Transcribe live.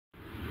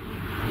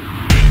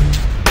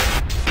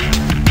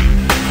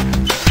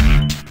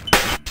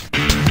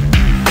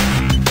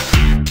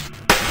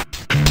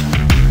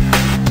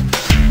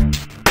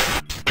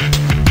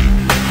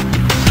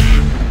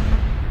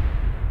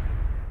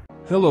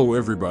Hello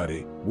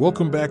everybody,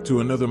 welcome back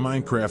to another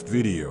Minecraft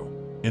video.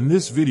 In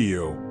this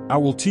video, I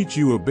will teach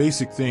you a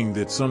basic thing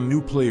that some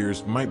new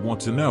players might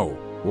want to know,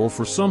 or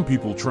for some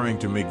people trying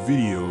to make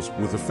videos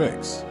with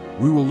effects.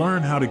 We will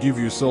learn how to give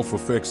yourself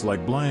effects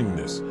like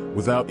blindness,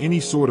 without any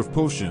sort of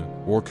potion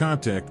or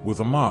contact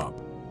with a mob.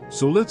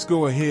 So let's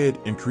go ahead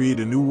and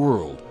create a new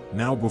world.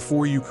 Now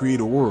before you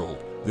create a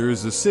world, there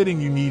is a setting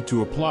you need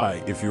to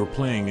apply if you're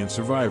playing in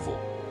survival.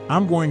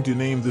 I'm going to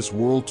name this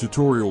world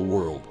Tutorial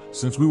World,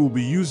 since we will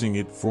be using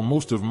it for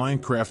most of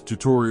Minecraft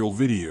tutorial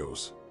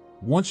videos.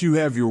 Once you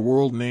have your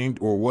world named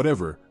or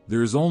whatever,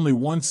 there is only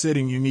one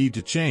setting you need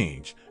to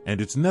change,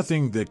 and it's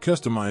nothing that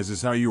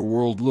customizes how your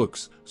world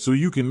looks, so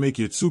you can make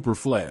it super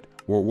flat,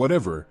 or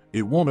whatever.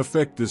 It won't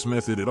affect this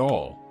method at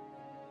all.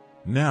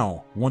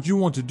 Now, what you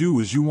want to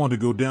do is you want to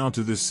go down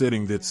to this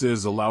setting that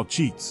says Allow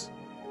Cheats.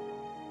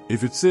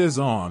 If it says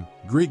On,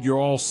 great, you're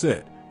all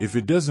set. If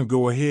it doesn't,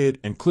 go ahead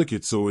and click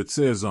it so it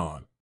says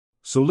On.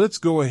 So let's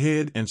go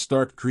ahead and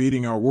start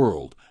creating our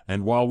world,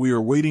 and while we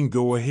are waiting,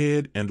 go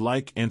ahead and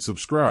like and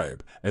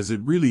subscribe, as it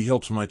really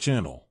helps my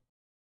channel.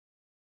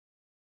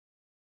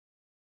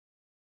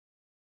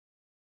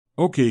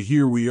 Okay,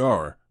 here we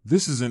are.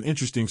 This is an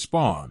interesting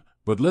spawn,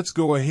 but let's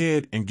go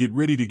ahead and get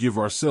ready to give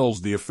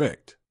ourselves the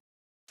effect.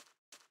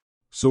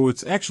 So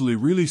it's actually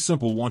really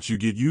simple once you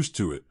get used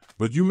to it,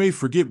 but you may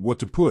forget what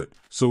to put,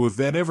 so if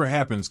that ever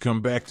happens,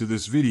 come back to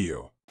this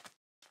video.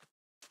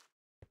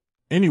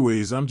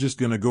 Anyways, I'm just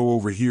gonna go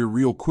over here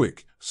real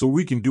quick, so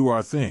we can do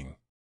our thing.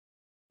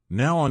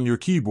 Now on your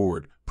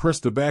keyboard, press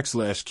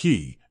the #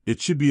 key.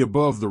 It should be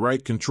above the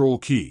right control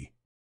key.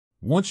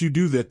 Once you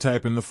do that,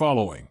 type in the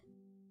following.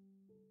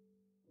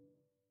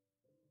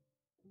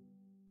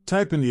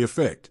 Type in the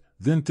effect,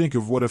 then think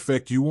of what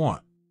effect you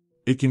want.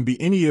 It can be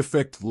any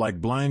effect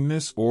like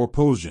blindness or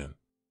potion.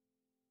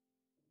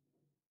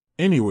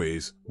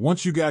 Anyways,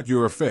 once you got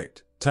your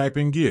effect, type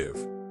in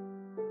give.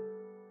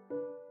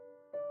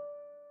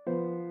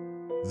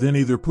 Then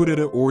either put it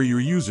or your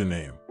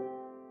username.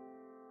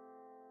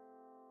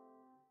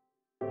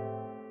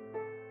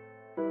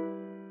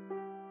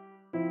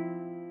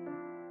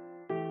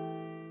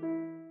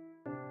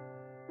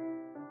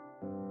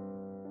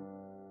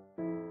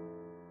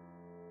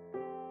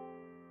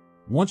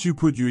 Once you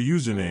put your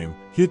username,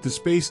 hit the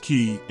space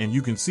key and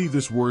you can see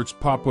this words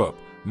pop up.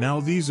 Now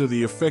these are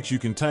the effects you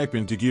can type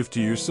in to give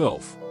to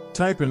yourself.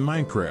 Type in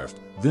Minecraft,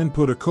 then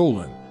put a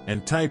colon,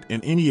 and type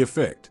in any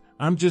effect.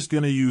 I'm just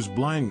gonna use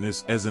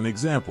blindness as an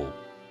example.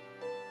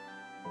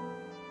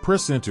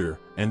 Press enter,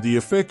 and the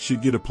effect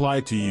should get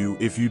applied to you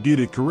if you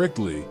did it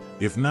correctly.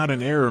 If not,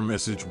 an error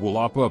message will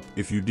pop up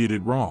if you did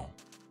it wrong.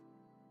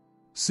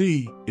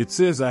 See, it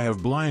says I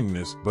have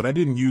blindness, but I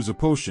didn't use a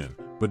potion,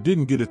 but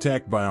didn't get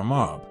attacked by a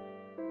mob.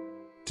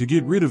 To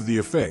get rid of the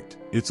effect,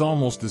 it's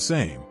almost the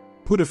same.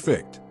 Put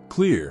effect,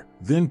 clear,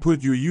 then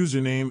put your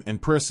username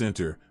and press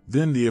enter,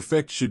 then the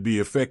effect should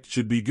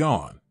be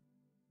gone.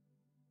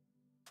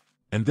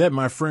 And that,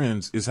 my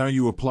friends, is how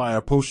you apply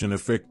a potion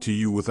effect to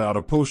you without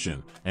a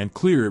potion, and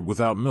clear it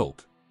without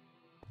milk.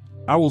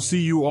 I will see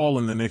you all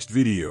in the next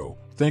video.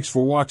 Thanks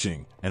for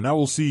watching, and I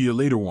will see you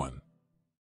later one.